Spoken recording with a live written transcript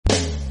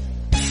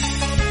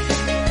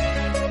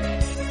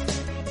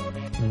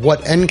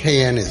what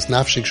NKN is,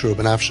 nafshik shuru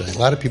b'nafshay, a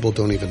lot of people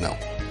don't even know.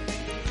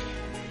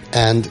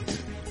 And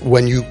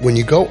when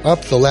you go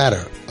up the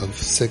ladder of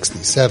 60,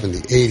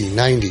 70, 80,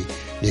 90,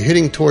 you're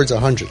hitting towards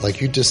 100,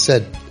 like you just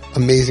said,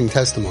 amazing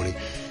testimony,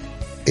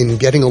 in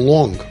getting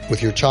along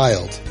with your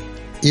child,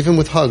 even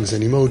with hugs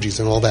and emojis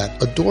and all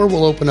that, a door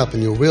will open up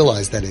and you'll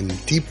realize that in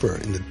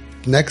the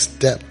next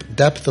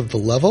depth of the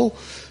level,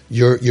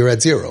 you're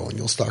at 0 and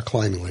you'll start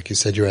climbing. Like you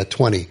said, you're at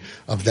 20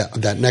 of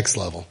that next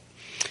level.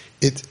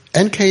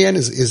 NKN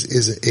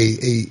is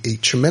a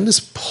tremendous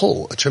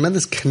pull, a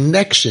tremendous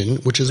connection,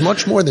 which is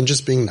much more than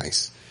just being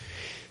nice.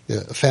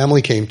 A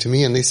family came to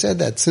me and they said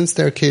that since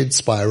their kid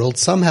spiraled,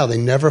 somehow they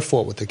never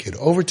fought with the kid.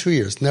 Over 2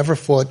 years, never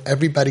fought.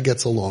 Everybody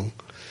gets along.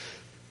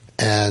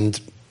 And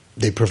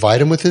they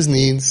provide him with his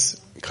needs,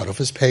 cut off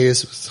his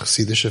payas,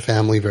 Chassidish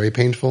family, very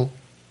painful.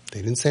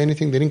 They didn't say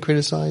anything. They didn't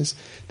criticize.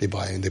 They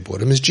bought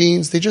him his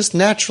jeans. They're just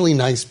naturally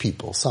nice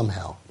people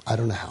somehow. I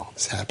don't know how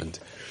this happened.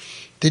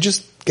 They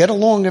just get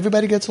along.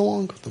 Everybody gets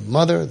along. The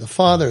mother, the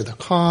father, the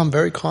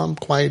very calm,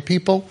 quiet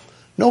people.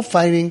 No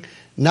fighting.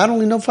 Not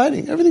only no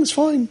fighting, everything's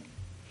fine.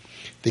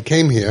 They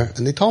came here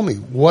and they told me,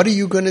 what are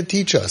you going to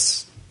teach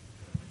us?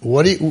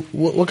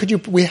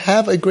 We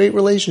have a great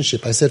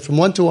relationship. I said, from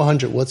 1 to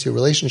 100, what's your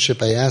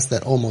relationship? I asked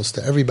that almost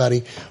to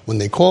everybody when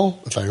they call,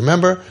 if I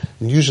remember.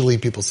 And usually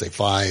people say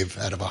 5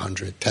 out of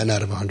 100, 10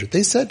 out of 100.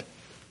 They said,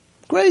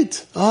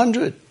 great,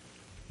 100.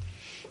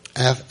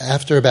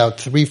 After about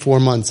 3-4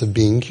 months of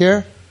being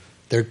here,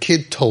 their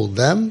kid told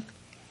them,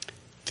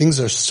 things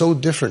are so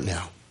different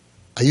now.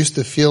 I used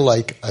to feel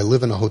like I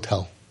live in a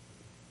hotel.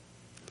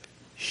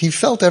 He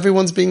felt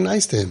everyone's being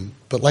nice to him,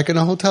 but like in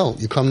a hotel.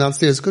 You come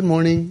downstairs, good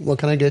morning, what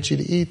can I get you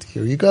to eat?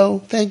 Here you go,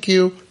 thank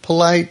you,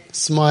 polite,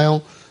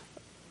 smile,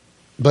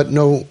 but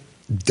no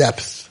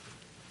depth.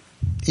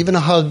 Even the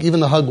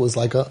hug was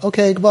like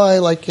okay, goodbye,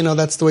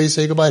 that's the way you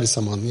say goodbye to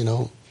someone,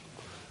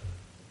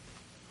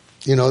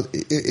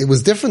 it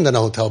was different than a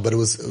hotel, but it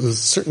was a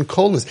certain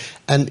coldness.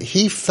 And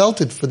he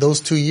felt it for those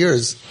 2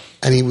 years,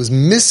 and he was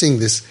missing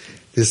this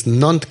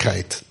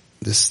nuntkite,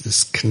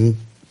 this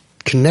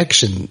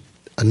connection,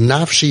 a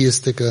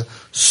nafshiyistic, a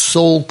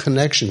soul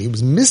connection. He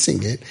was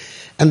missing it,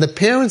 and the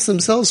parents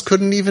themselves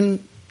couldn't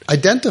even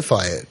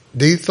identify it.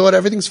 They thought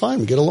everything's fine,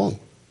 we get along,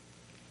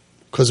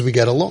 because we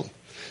get along.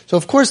 So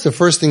of course the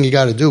first thing you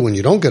got to do when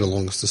you don't get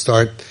along is to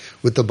start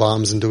with the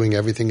bombs and doing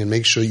everything and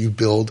make sure you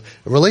build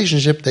a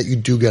relationship that you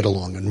do get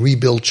along and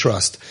rebuild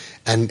trust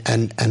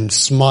and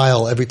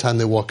smile every time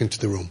they walk into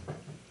the room.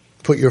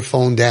 Put your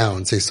phone down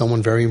and say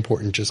someone very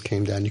important just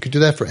came down. You could do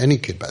that for any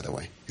kid, by the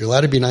way. You're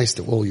allowed to be nice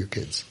to all your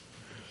kids.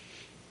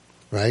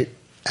 Right?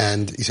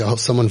 And you say,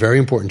 someone very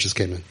important just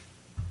came in.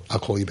 I'll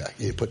call you back.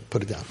 You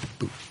put it down.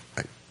 Boom.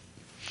 Right?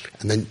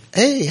 And then,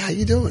 hey, how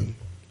you doing?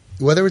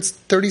 Whether it's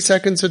 30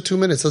 seconds or 2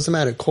 minutes, doesn't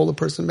matter. Call the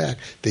person back.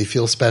 They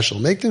feel special.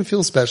 Make them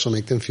feel special.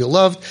 Make them feel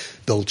loved.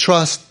 Build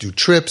trust. Do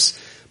trips.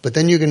 But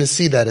then you're going to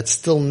see that it's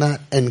still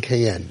not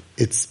NKN.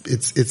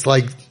 It's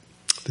like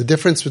the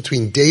difference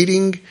between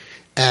dating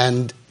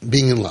and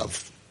being in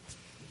love.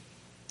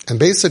 And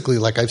basically,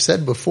 like I've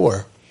said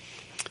before,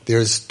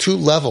 there's 2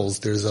 levels.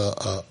 There's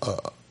a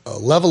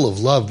level of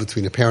love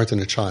between a parent and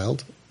a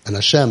child, and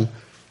Hashem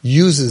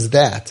uses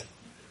that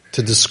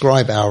to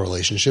describe our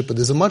relationship. But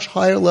there's a much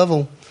higher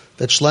level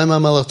that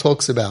Shlomo Melech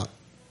talks about,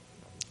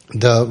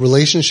 the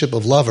relationship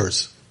of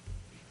lovers,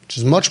 which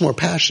is much more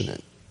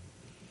passionate.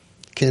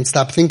 Can't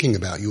stop thinking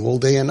about you all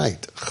day and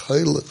night.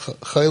 Ki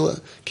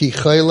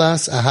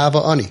chaylas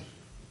ahava ani,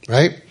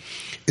 right?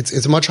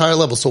 It's a much higher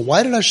level. So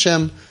why did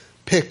Hashem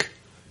pick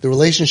the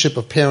relationship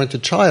of parent to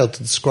child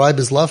to describe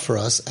his love for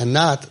us and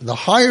not the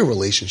higher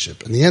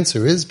relationship? And the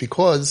answer is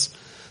because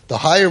the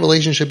higher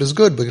relationship is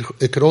good, but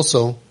it could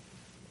also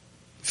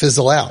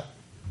fizzle out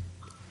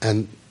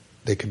and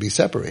they could be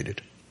separated.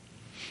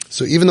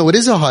 So even though it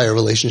is a higher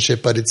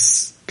relationship, but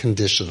it's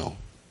conditional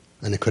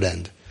and it could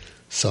end.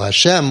 So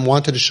Hashem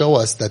wanted to show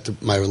us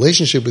that my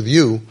relationship with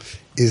you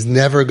is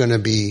never going to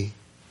be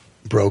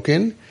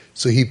broken.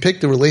 So he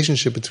picked the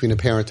relationship between a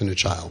parent and a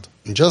child.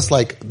 And just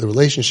like the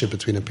relationship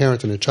between a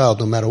parent and a child,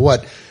 no matter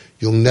what,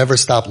 you'll never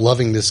stop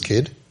loving this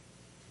kid.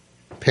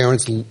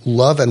 Parents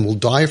love and will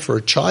die for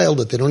a child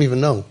that they don't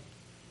even know.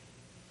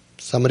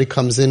 Somebody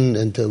comes in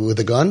with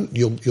a gun,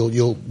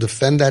 you'll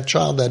defend that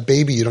child, that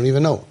baby you don't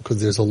even know.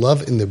 Because there's a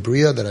love in the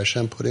Bria that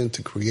Hashem put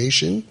into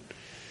creation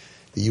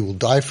that you will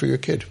die for your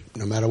kid,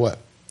 no matter what.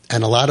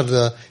 And a lot of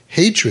the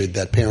hatred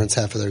that parents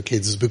have for their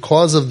kids is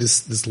because of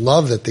this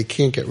love that they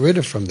can't get rid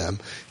of from them.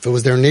 If it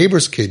was their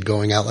neighbor's kid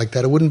going out like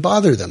that, it wouldn't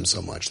bother them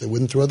so much. They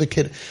wouldn't throw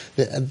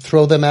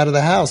them out of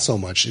the house so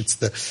much. It's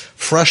the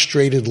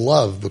frustrated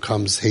love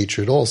becomes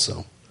hatred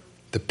also.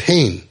 The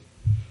pain.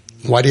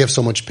 Why do you have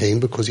so much pain?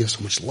 Because you have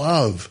so much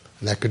love.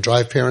 And that could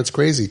drive parents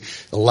crazy.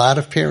 A lot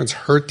of parents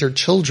hurt their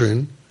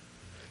children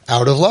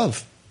out of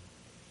love.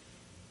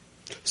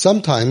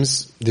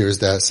 Sometimes there's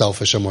that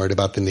selfish, I'm worried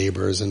about the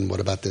neighbors and what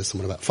about this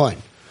and what about, fine.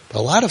 But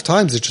a lot of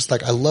times it's just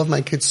like, I love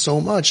my kid so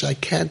much, I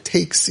can't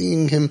take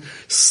seeing him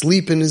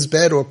sleep in his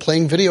bed or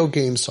playing video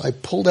games. So I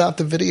pulled out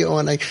the video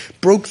and I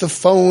broke the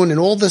phone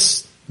and all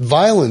this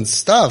violent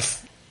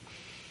stuff.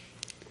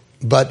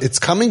 But it's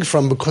coming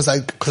from because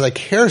I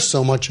care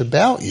so much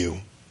about you.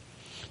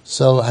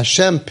 So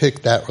Hashem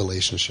picked that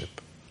relationship.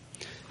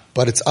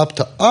 But it's up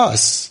to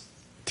us,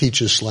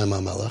 teaches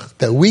Shlomo Melech,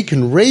 that we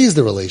can raise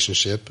the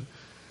relationship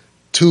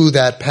to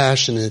that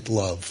passionate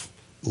love.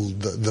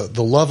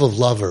 The love of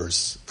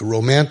lovers, the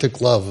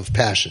romantic love of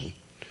passion.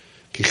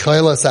 Ki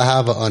chayla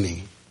sahava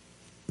ani.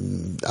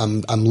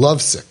 I'm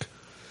lovesick.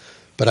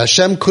 But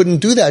Hashem couldn't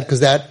do that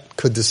because that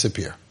could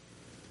disappear.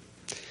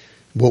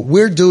 What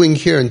we're doing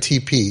here in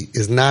TP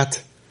is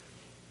not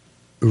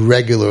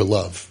regular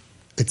love.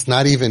 It's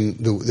not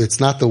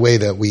the way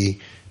that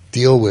we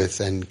deal with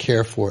and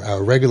care for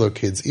our regular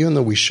kids, even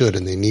though we should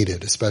and they need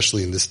it,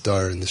 especially in this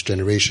in this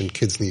generation.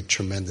 Kids need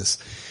tremendous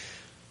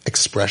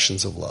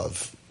expressions of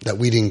love that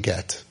we didn't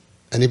get.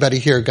 Anybody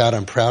here, God,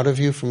 I'm proud of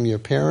you from your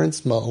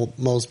parents?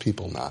 Most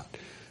people not.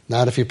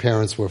 Not if your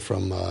parents were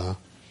from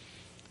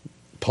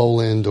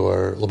Poland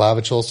or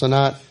Lubavitch, also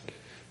not.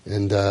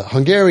 And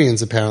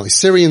Hungarians, apparently.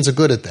 Syrians are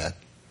good at that.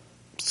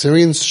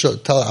 Syrians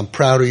tell, I'm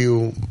proud of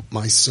you,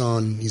 my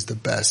son, he's the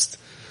best.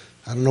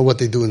 I don't know what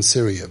they do in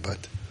Syria, but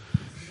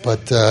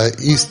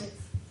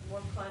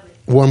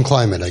warm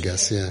climate, I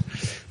guess, yeah.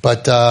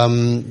 But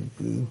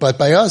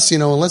by us,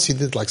 unless you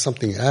did like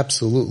something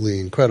absolutely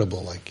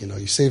incredible, like,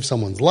 you saved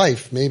someone's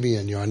life, maybe,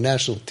 and you're on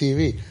national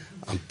TV,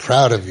 I'm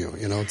proud of you.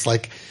 It's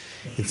like,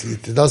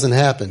 it doesn't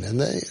happen.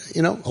 And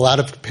a lot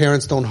of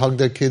parents don't hug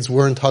their kids,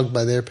 weren't hugged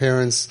by their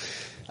parents.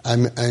 I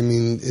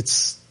mean,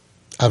 it's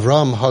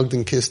Avram hugged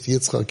and kissed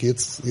Yitzchak,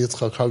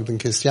 Yitzchak hugged and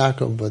kissed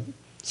Yaakov, but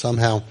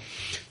somehow.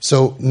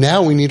 So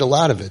now we need a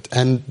lot of it.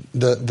 And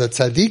the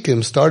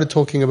tzaddikim started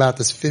talking about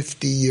this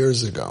 50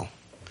 years ago.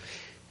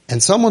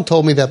 And someone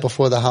told me that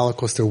before the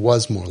Holocaust there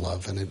was more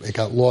love, and it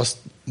got lost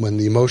when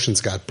the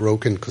emotions got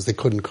broken because they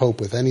couldn't cope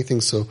with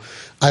anything. So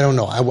I don't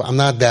know. I'm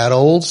not that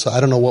old, so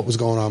I don't know what was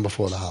going on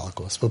before the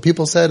Holocaust. But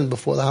people said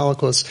before the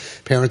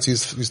Holocaust, parents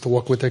used to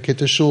walk with their kid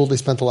to shul. They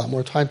spent a lot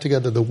more time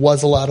together. There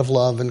was a lot of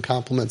love and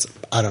compliments.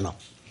 I don't know.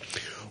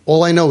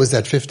 All I know is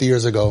that 50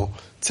 years ago,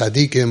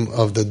 tzaddikim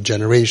of the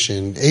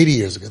generation, 80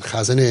 years ago,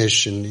 Chazon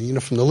Ish,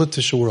 and from the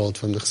Litvish world,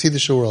 from the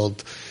Chassidish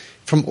world,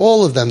 from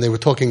all of them, they were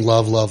talking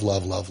love, love,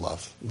 love, love,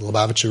 love. The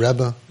Lubavitcher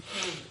Rebbe,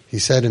 he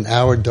said, in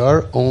our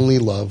dar, only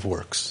love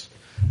works.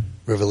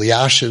 Rav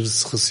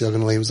Elyashiv's Chassid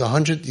Yoganoleh, he was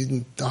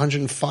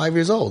 105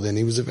 years old, and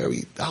he was a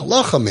very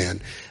halacha man.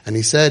 And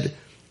he said,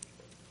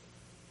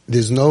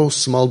 there's no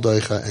small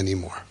doicha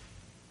anymore.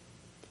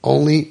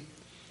 Only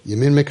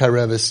Yamin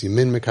Mekarevis,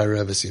 Yamin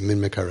Mekarevis,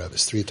 Yamin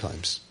Mekarevis, 3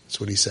 times. That's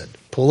what he said.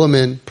 Pull them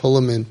in, pull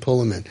them in, pull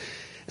them in.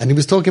 And he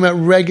was talking about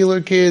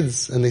regular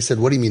kids. And they said,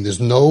 what do you mean?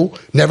 There's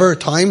never a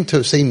time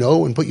to say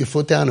no and put your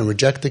foot down and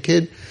reject the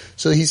kid?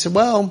 So he said,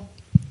 well,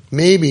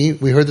 maybe,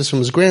 we heard this from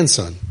his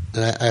grandson.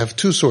 And I have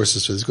 2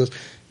 sources for this. He goes,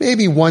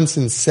 maybe once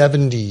in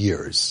 70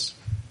 years.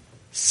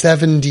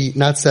 70,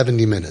 not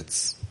 70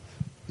 minutes.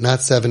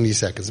 Not 70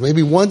 seconds.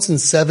 Maybe once in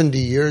 70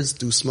 years,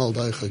 do small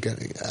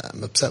daicha,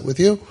 I'm upset with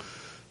you.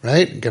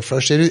 Right? Get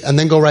frustrated. And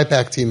then go right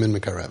back to Yamin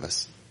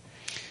Mekarevis.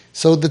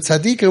 So the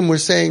tzaddikim were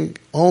saying,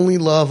 only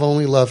love,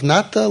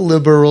 not the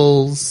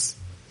liberals,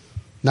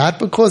 not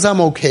because I'm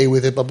okay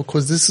with it, but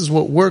because this is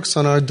what works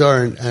on our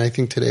dar. And I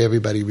think today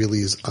everybody really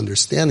is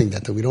understanding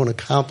that we don't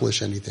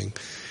accomplish anything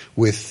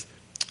with,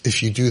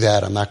 if you do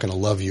that, I'm not going to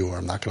love you, or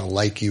I'm not going to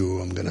like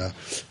you, I'm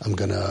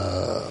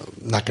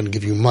not going to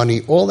give you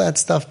money. All that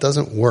stuff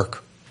doesn't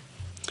work.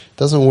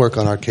 Doesn't work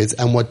on our kids.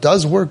 And what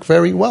does work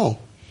very well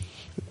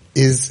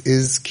is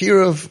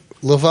Kirav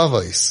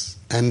Levavos,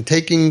 and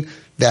taking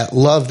that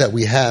love that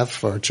we have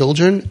for our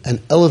children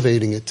and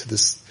elevating it to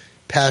this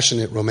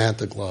passionate,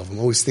 romantic love. I'm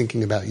always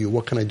thinking about you.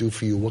 What can I do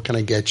for you? What can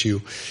I get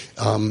you?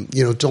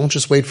 Don't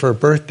just wait for a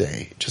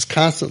birthday. Just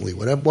constantly,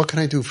 what can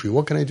I do for you?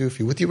 What can I do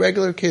for you? With your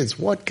regular kids,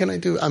 what can I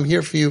do? I'm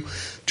here for you.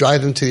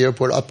 Drive them to the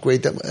airport,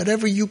 upgrade them,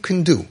 whatever you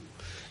can do.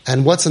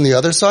 And what's on the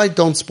other side?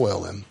 Don't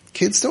spoil them.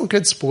 Kids don't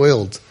get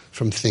spoiled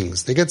from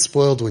things. They get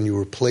spoiled when you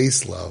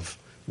replace love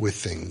with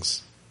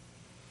things.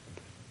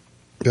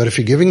 But if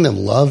you're giving them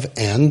love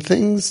and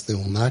things, they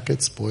will not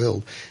get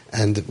spoiled.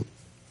 And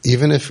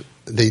even if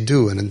they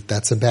do, and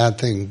that's a bad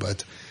thing,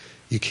 but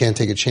you can't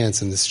take a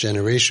chance in this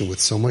generation with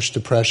so much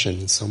depression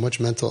and so much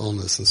mental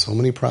illness and so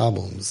many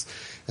problems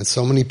and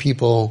so many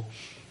people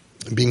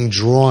being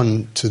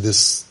drawn to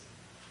this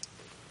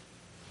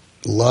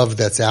love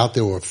that's out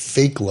there, or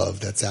fake love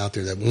that's out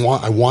there, that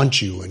I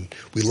want you and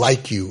we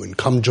like you and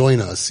come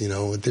join us.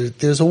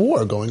 There's a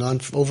war going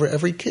on over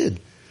every kid.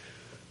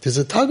 There's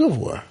a tug of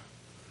war.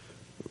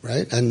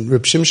 Right? And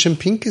Reb Shimshon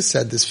Pincus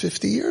said this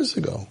 50 years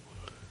ago.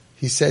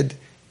 He said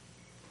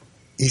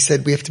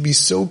we have to be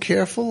so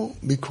careful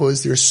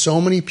because there's so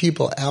many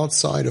people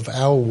outside of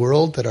our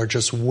world that are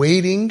just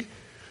waiting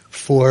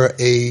for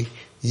a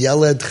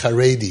Yeled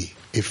Charedi,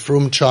 a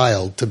frum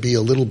child, to be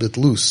a little bit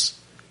loose,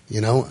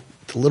 to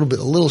a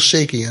little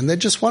shaky, and they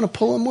just want to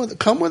pull him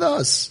come with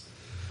us.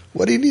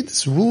 What do you need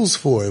these rules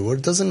for?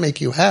 What doesn't make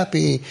you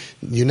happy?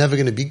 You're never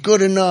going to be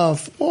good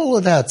enough. All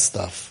of that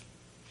stuff.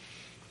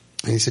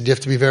 And he said, you have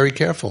to be very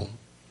careful.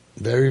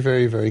 Very,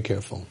 very, very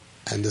careful.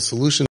 And the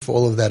solution for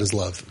all of that is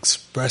love.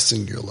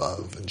 Expressing your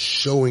love and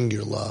showing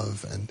your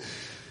love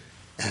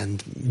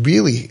and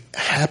really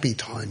happy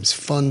times,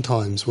 fun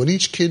times.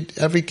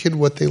 Every kid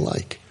what they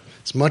like.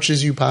 As much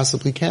as you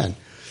possibly can.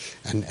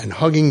 And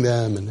hugging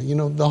them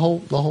and, the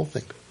whole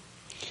thing.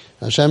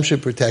 Hashem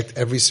should protect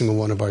every single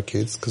one of our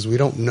kids because we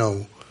don't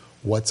know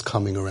what's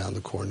coming around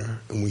the corner.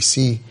 And we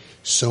see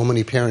so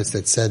many parents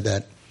that said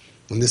that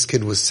when this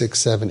kid was 6,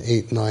 7,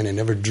 8, 9, I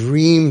never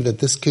dreamed that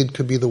this kid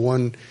could be the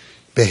one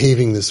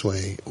behaving this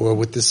way or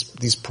with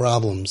these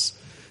problems,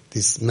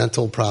 these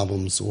mental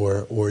problems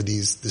or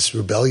this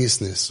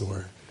rebelliousness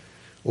or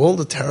all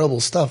the terrible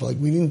stuff. Like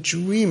we didn't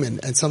dream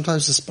it. And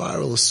sometimes the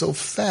spiral is so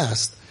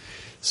fast.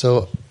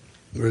 So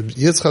Reb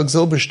Yitzchak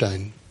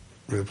Zilberstein,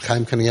 Reb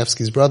Chaim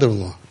Kanievsky's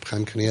brother-in-law, Reb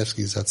Chaim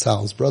Kanievsky's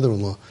Zatzal's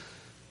brother-in-law,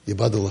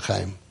 Yibadel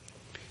L'chaim,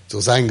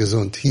 Zolzayin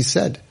Gesund, he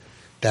said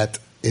that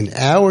in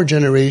our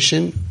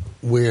generation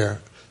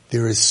where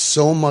there is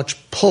so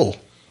much pull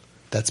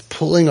that's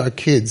pulling our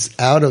kids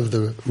out of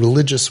the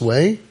religious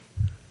way,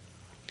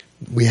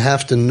 we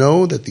have to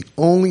know that the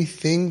only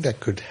thing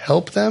that could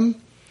help them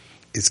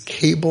is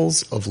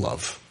cables of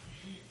love.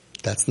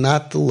 That's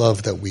not the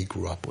love that we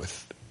grew up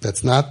with.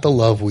 That's not the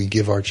love we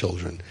give our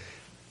children.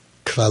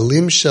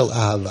 Kvalim shel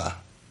ahava,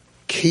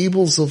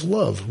 cables of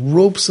love,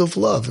 ropes of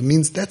love. It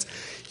means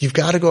you've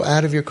got to go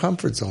out of your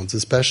comfort zones,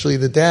 especially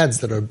the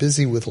dads that are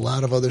busy with a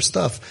lot of other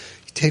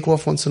stuff. You take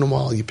off once in a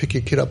while. You pick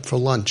your kid up for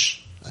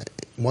lunch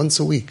once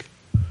a week.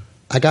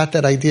 I got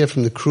that idea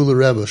from the Kruller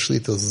Rebbe,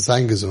 Shlita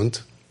Zayin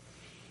Gesund.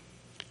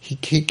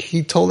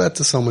 He told that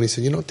to someone. He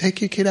said, take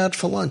your kid out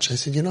for lunch. I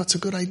said, it's a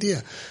good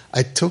idea.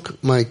 I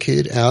took my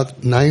kid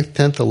out 9th,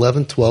 10th,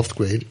 11th, 12th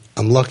grade.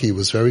 I'm lucky it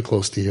was very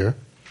close to here.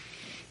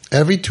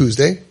 Every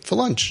Tuesday for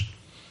lunch.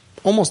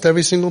 Almost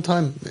every single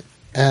time.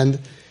 And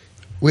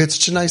we had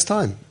such a nice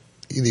time.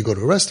 Either you go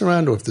to a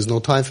restaurant or if there's no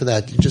time for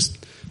that, you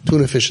just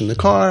tuna fish in the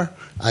car.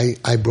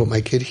 I brought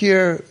my kid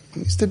here.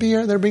 He needs to be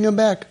here. They're bringing him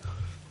back.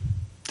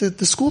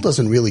 The school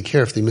doesn't really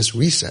care if they miss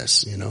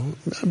recess,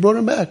 I brought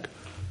him back.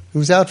 He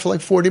was out for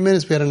like 40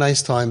 minutes. We had a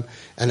nice time.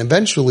 And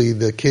eventually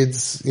the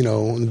kids, in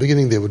the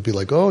beginning they would be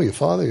like, oh, your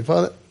father.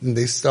 And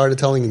they started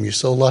telling him, you're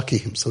so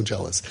lucky. I'm so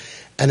jealous.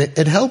 And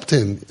it helped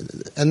him.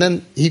 And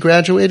then he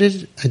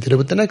graduated. I did it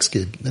with the next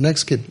kid. The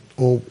next kid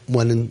all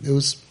went and it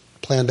was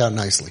planned out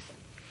nicely.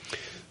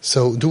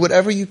 So do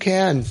whatever you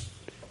can.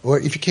 Or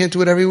if you can't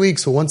do it every week,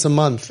 so once a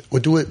month. Or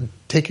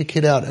take a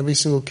kid out, every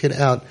single kid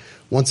out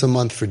once a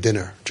month for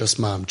dinner. Just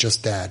mom,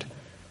 just dad.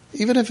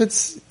 Even if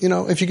it's,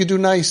 if you could do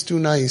nice, do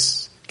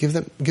nice. Give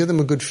them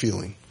a good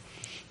feeling.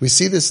 We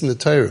see this in the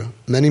Torah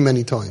many,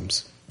 many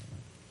times.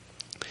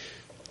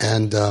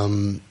 And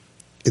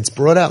it's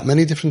brought out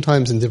many different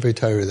times in Divrei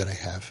Torah that I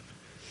have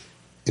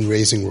in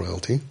Raising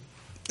Royalty.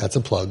 That's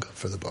a plug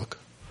for the book.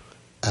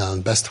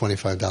 Best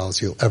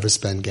 $25 you'll ever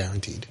spend,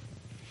 guaranteed.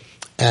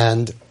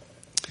 And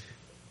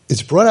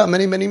it's brought out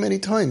many, many, many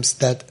times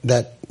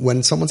that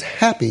when someone's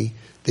happy,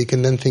 they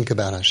can then think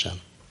about Hashem.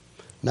 And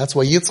that's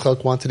why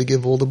Yitzchak wanted to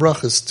give all the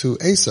brachas to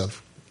Esav.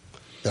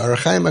 The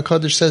Orach Chaim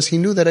HaKadosh says he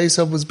knew that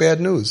Esav was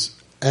bad news,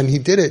 and he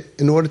did it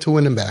in order to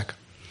win him back.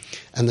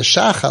 And the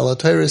Shachal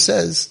HaTorah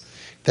says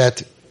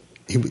that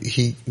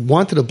he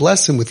wanted to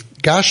bless him with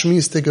Gashmi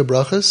Stiga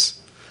brachas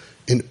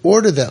in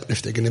order that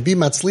if they're going to be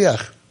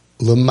Matzliach,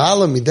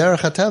 L'mala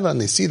Miderech HaTeva,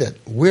 and they see that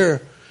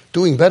we're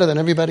doing better than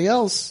everybody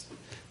else,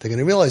 they're going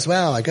to realize,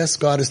 wow, I guess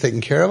God is taking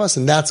care of us,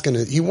 and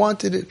he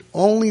wanted it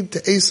only to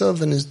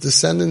Esav and his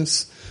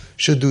descendants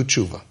should do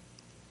tshuva.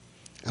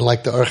 And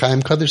like the Orach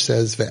Chaim Kaddish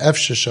says,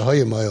 Ve'efshe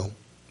shahaya moil,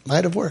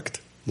 might have worked.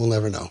 We'll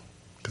never know,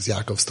 because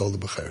Yaakov stole the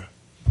Bechera.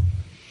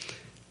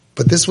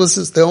 But this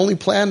was the only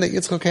plan that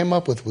Yitzchak came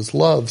up with, was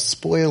love,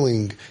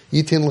 spoiling,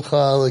 Yitin l'cha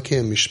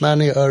alakim,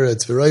 Mishmani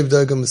aretz, V'rayv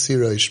dagam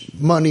masira,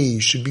 money, you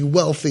should be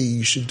wealthy,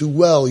 you should do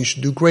well, you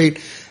should do great.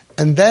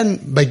 And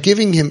then, by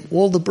giving him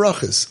all the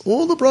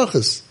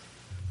brachas,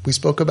 we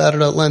spoke about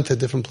it at length at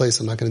different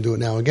places, I'm not going to do it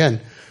now again,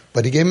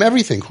 but he gave him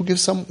everything. Who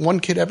gives one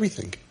kid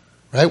everything?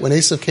 Right? When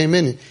Esav came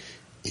in,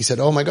 he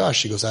said, oh my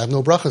gosh, he goes, I have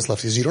no brachas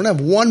left. He says, you don't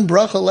have one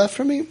bracha left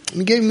for me? And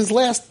he gave him his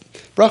last.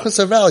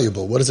 Brachas are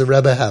valuable. What does a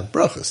Rebbe have?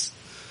 Brachas.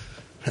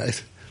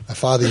 Right? My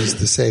father used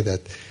to say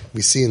that,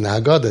 we see in the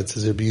Haggadah, it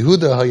says, Rabbi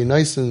Yehuda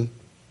hayinaisen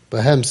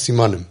bahem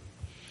simanim.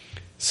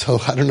 So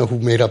I don't know who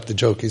made up the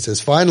joke. He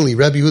says, finally,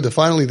 Rabbi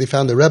Yehuda, they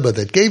found a Rebbe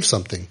that gave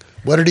something.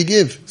 What did he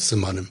give?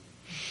 Simanim.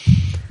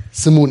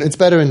 Simun. It's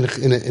better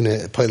in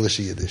a Polish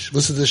Yiddish.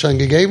 What's the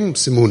Shanga gave him?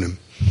 Simunim.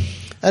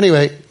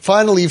 Anyway,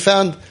 finally he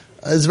found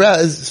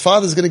his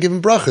father's going to give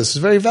him brachas. It's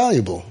very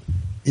valuable.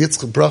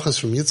 Brachas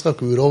from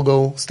Yitzchak. We would all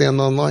go stand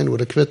online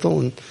with a kvittel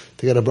and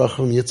to get a bracha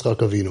from Yitzchak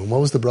Avinu.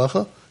 What was the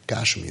bracha?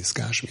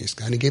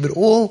 Gashmis. And he gave it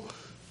all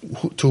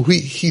to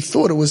he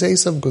thought it was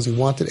Esav because he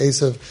wanted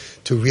Esav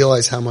to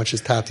realize how much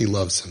his tati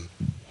loves him.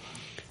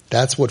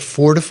 That's what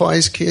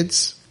fortifies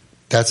kids.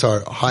 That's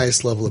our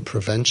highest level of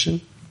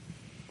prevention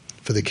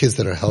for the kids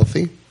that are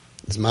healthy.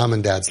 It's mom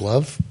and dad's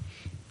love,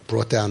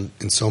 brought down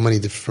in so many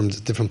from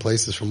different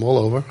places from all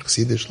over,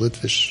 Chassidish,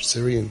 Litvish,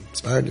 Syrian,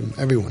 Sephardim,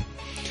 everyone.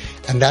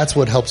 And that's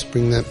what helps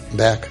bring them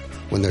back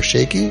when they're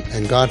shaky,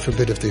 and God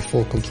forbid if they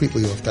fall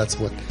completely off, that's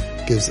what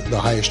gives the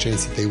highest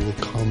chance that they will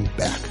come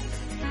back.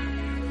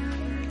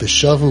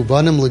 B'shavu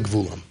banim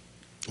legvulam.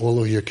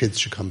 All of your kids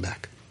should come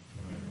back.